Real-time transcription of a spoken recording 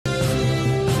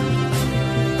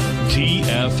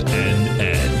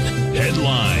TFNN.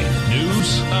 Headline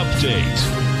News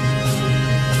Update.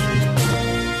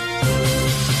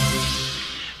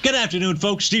 Good afternoon,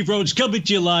 folks. Steve Rhodes coming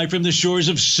to you live from the shores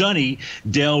of sunny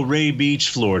Delray Beach,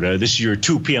 Florida. This is your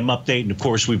 2 p.m. update. And, of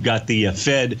course, we've got the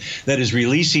Fed that is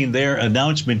releasing their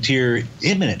announcement here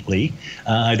imminently.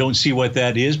 I don't see what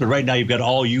that is, but right now you've got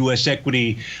all U.S.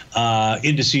 equity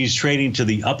indices trading to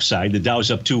the upside. The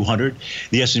Dow's up 200.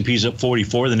 The S&P's up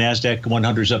 44. The NASDAQ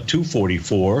 100 is up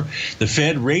 244. The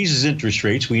Fed raises interest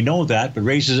rates. We know that, but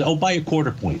raises, by a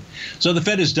quarter point. So the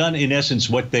Fed has done, in essence,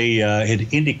 what they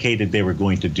had indicated they were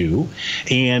going to do.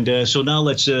 And so now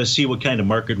let's see what kind of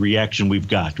market reaction we've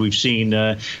got. We've seen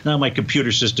now my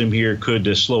computer system here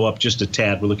could slow up just a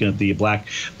tad. We're looking at the black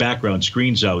background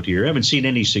screens out here. I haven't seen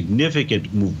any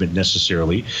significant movement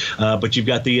necessarily, but you've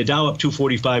got the Dow up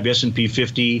 245, S&P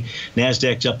 50,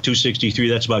 NASDAQ's up 263.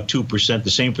 That's about 2%.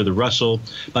 The same for the Russell,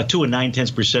 about 2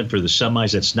 9/10% for the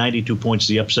semis. That's 92 points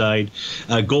the upside.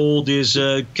 Gold is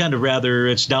kind of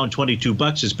it's down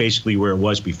 $22. It's basically where it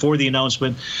was before the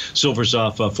announcement. Silver's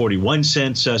off 41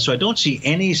 cents. So I don't see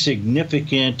any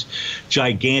significant,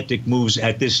 gigantic moves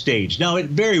at this stage. Now, it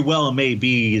very well may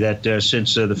be that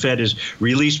since the Fed has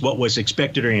released what was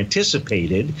expected or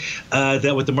anticipated,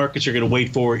 that what the markets are going to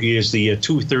wait for is the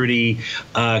 2:30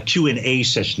 Q&A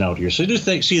session out here. So I do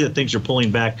see that things are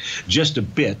pulling back just a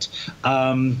bit.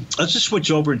 Let's just switch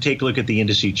over and take a look at the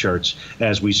indice charts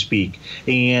as we speak.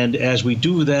 And as we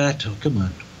do that, come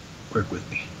on, work with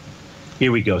me.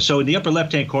 Here we go. So in the upper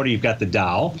left-hand corner, you've got the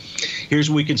Dow. Here's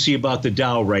what we can see about the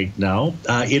Dow right now.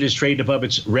 It is trading above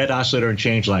its red oscillator and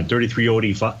change line,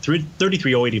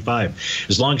 33,085.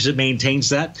 As long as it maintains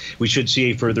that, we should see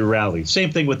a further rally.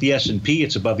 Same thing with the S&P.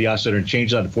 It's above the oscillator and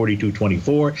change line at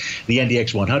 42.24. The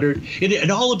NDX 100.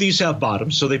 And all of these have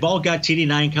bottoms. So they've all got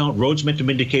TD9 count, Rhodes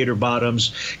momentum indicator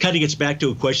bottoms. Kind of gets back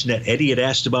to a question that Eddie had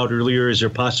asked about earlier. Is there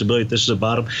a possibility that this is a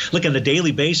bottom? Look, on a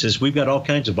daily basis, we've got all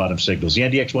kinds of bottom signals. The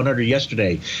NDX 100 yesterday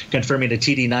confirming a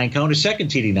TD9 count, a second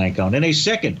TD9 count, and a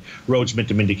second Rhodes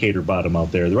momentum indicator bottom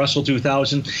out there. The Russell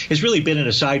 2000 has really been in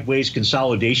a sideways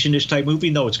consolidation-ish type move,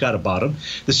 even though it's got a bottom.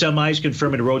 The semis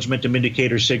confirming a Rhodes momentum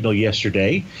indicator signal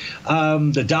yesterday.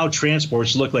 The Dow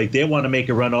transports look like they want to make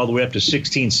a run all the way up to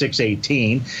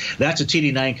 16,618. That's a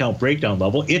TD9 count breakdown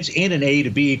level. It's in an A to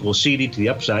B equals CD to the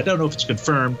upside. I don't know if it's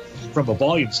confirmed from a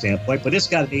volume standpoint, but it's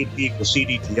got an A to B equals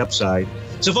CD to the upside.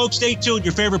 So, folks, stay tuned.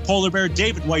 Your favorite polar bear,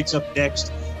 David White's up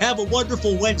next. Have a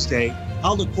wonderful Wednesday.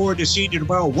 I'll look forward to seeing you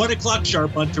tomorrow, 1 o'clock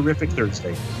sharp on Terrific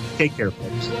Thursday. Take care,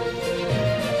 folks.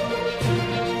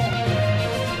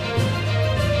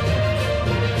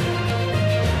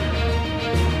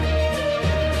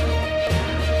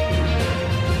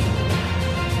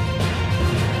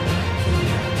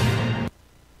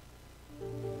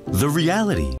 The reality